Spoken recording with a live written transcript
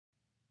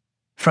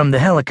From the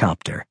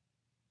helicopter,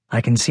 I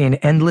can see an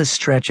endless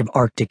stretch of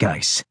Arctic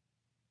ice.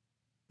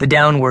 The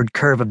downward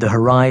curve of the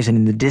horizon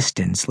in the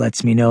distance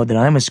lets me know that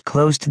I'm as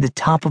close to the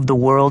top of the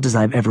world as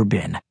I've ever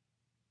been.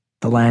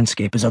 The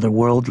landscape is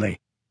otherworldly,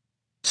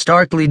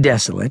 starkly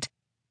desolate,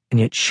 and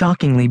yet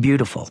shockingly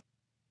beautiful.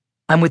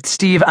 I'm with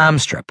Steve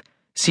Amstrup,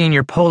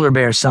 senior polar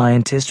bear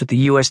scientist with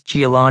the U.S.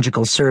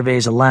 Geological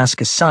Survey's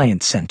Alaska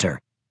Science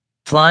Center,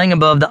 flying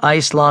above the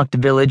ice-locked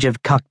village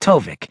of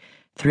Kaktovik,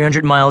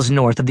 300 miles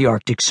north of the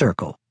Arctic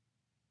Circle.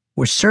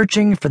 We're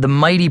searching for the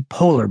mighty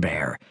polar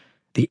bear,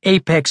 the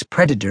apex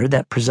predator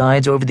that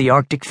presides over the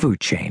Arctic food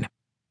chain.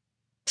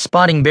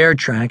 Spotting bear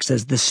tracks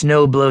as the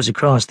snow blows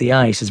across the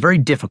ice is very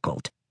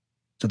difficult,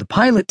 so the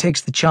pilot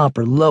takes the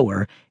chopper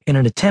lower in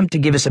an attempt to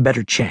give us a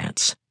better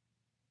chance.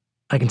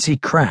 I can see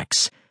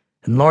cracks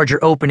and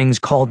larger openings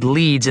called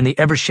leads in the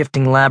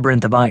ever-shifting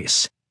labyrinth of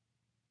ice.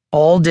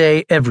 All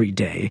day, every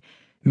day,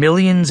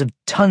 millions of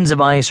tons of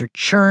ice are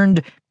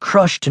churned,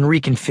 crushed, and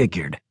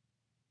reconfigured.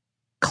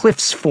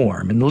 Cliffs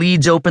form and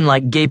leads open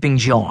like gaping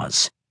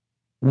jaws.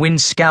 Wind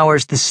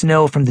scours the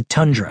snow from the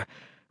tundra,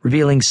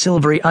 revealing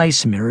silvery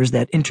ice mirrors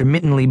that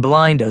intermittently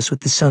blind us with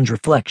the sun's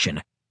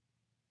reflection.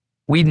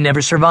 We'd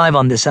never survive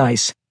on this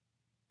ice,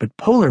 but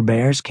polar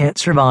bears can't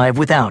survive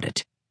without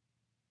it.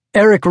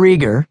 Eric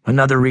Rieger,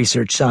 another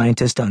research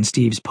scientist on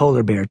Steve's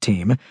polar bear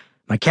team,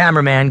 my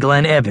cameraman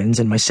Glenn Evans,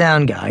 and my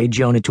sound guy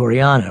Jonah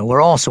Toriano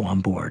were also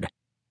on board.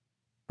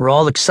 We're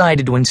all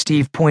excited when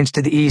Steve points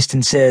to the east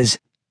and says,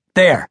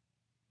 "There."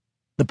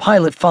 The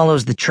pilot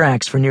follows the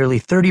tracks for nearly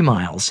 30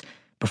 miles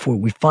before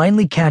we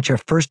finally catch our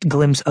first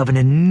glimpse of an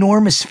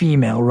enormous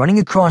female running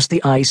across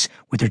the ice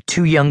with her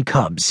 2 young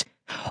cubs,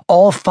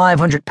 all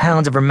 500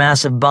 pounds of her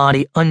massive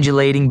body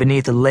undulating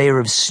beneath a layer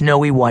of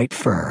snowy white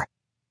fur.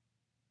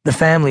 The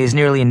family is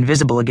nearly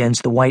invisible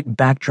against the white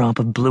backdrop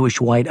of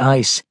bluish-white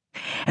ice,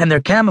 and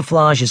their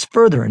camouflage is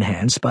further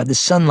enhanced by the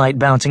sunlight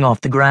bouncing off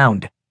the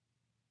ground.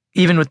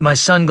 Even with my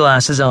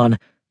sunglasses on,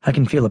 I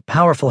can feel a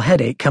powerful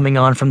headache coming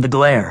on from the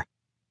glare.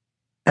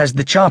 As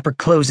the chopper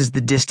closes the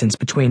distance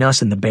between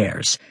us and the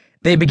bears,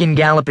 they begin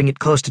galloping at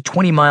close to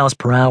 20 miles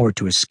per hour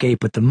to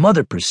escape what the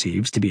mother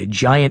perceives to be a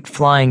giant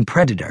flying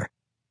predator.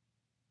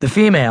 The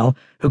female,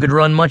 who could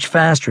run much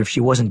faster if she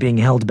wasn't being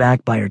held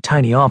back by her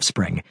tiny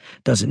offspring,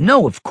 doesn't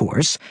know, of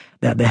course,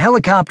 that the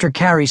helicopter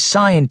carries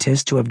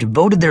scientists who have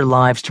devoted their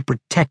lives to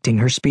protecting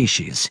her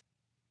species.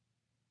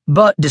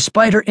 But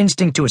despite her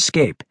instinct to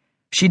escape,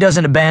 she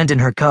doesn't abandon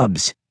her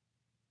cubs.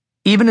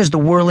 Even as the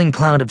whirling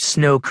cloud of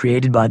snow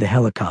created by the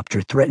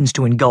helicopter threatens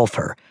to engulf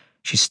her,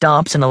 she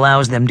stops and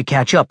allows them to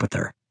catch up with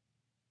her.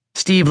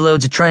 Steve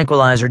loads a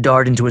tranquilizer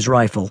dart into his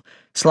rifle,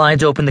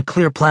 slides open the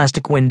clear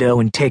plastic window,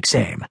 and takes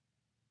aim.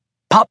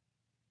 Pop!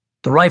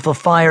 The rifle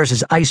fires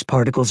as ice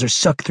particles are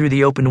sucked through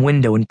the open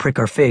window and prick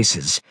our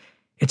faces.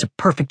 It's a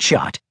perfect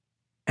shot,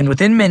 and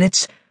within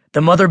minutes,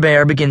 the mother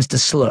bear begins to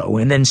slow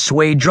and then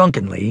sway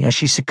drunkenly as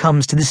she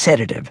succumbs to the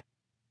sedative.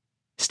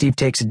 Steve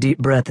takes a deep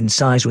breath and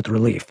sighs with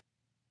relief,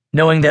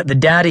 knowing that the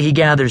data he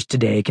gathers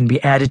today can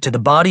be added to the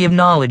body of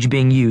knowledge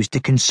being used to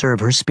conserve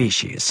her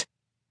species.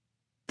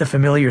 The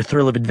familiar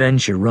thrill of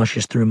adventure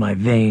rushes through my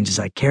veins as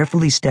I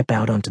carefully step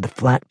out onto the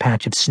flat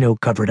patch of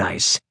snow-covered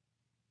ice.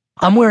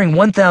 I'm wearing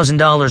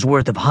 $1,000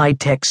 worth of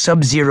high-tech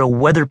sub-zero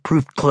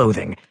weatherproofed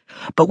clothing,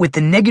 but with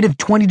the negative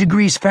 20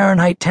 degrees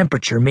Fahrenheit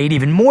temperature made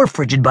even more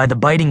frigid by the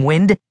biting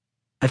wind,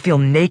 I feel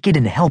naked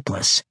and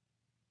helpless.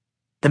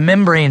 The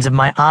membranes of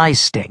my eyes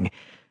sting,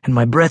 and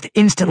my breath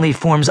instantly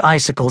forms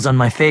icicles on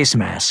my face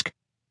mask.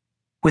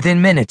 Within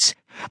minutes,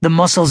 the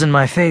muscles in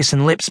my face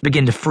and lips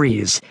begin to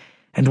freeze,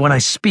 and when I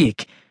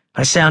speak,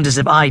 I sound as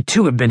if I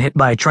too have been hit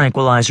by a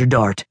tranquilizer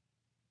dart.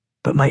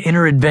 But my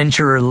inner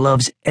adventurer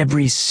loves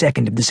every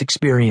second of this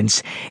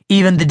experience,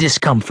 even the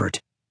discomfort.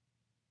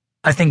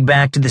 I think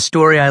back to the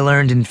story I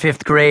learned in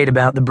 5th grade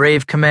about the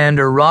brave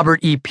commander Robert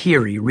E.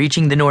 Peary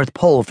reaching the North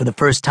Pole for the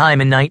first time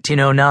in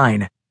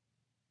 1909.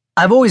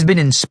 I've always been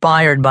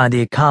inspired by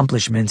the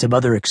accomplishments of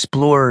other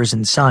explorers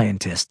and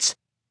scientists.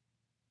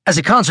 As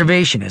a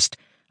conservationist,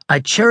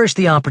 I cherish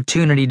the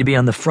opportunity to be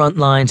on the front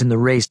lines in the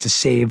race to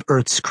save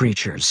Earth's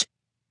creatures.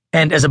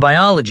 And as a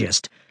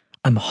biologist,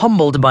 I'm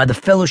humbled by the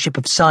fellowship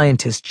of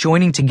scientists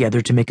joining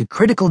together to make a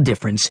critical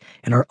difference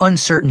in our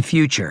uncertain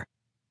future.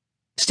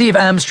 Steve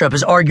Amstrup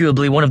is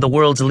arguably one of the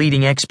world's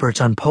leading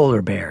experts on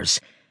polar bears.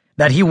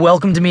 That he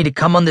welcomed me to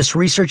come on this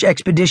research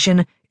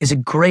expedition is a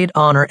great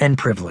honor and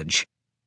privilege.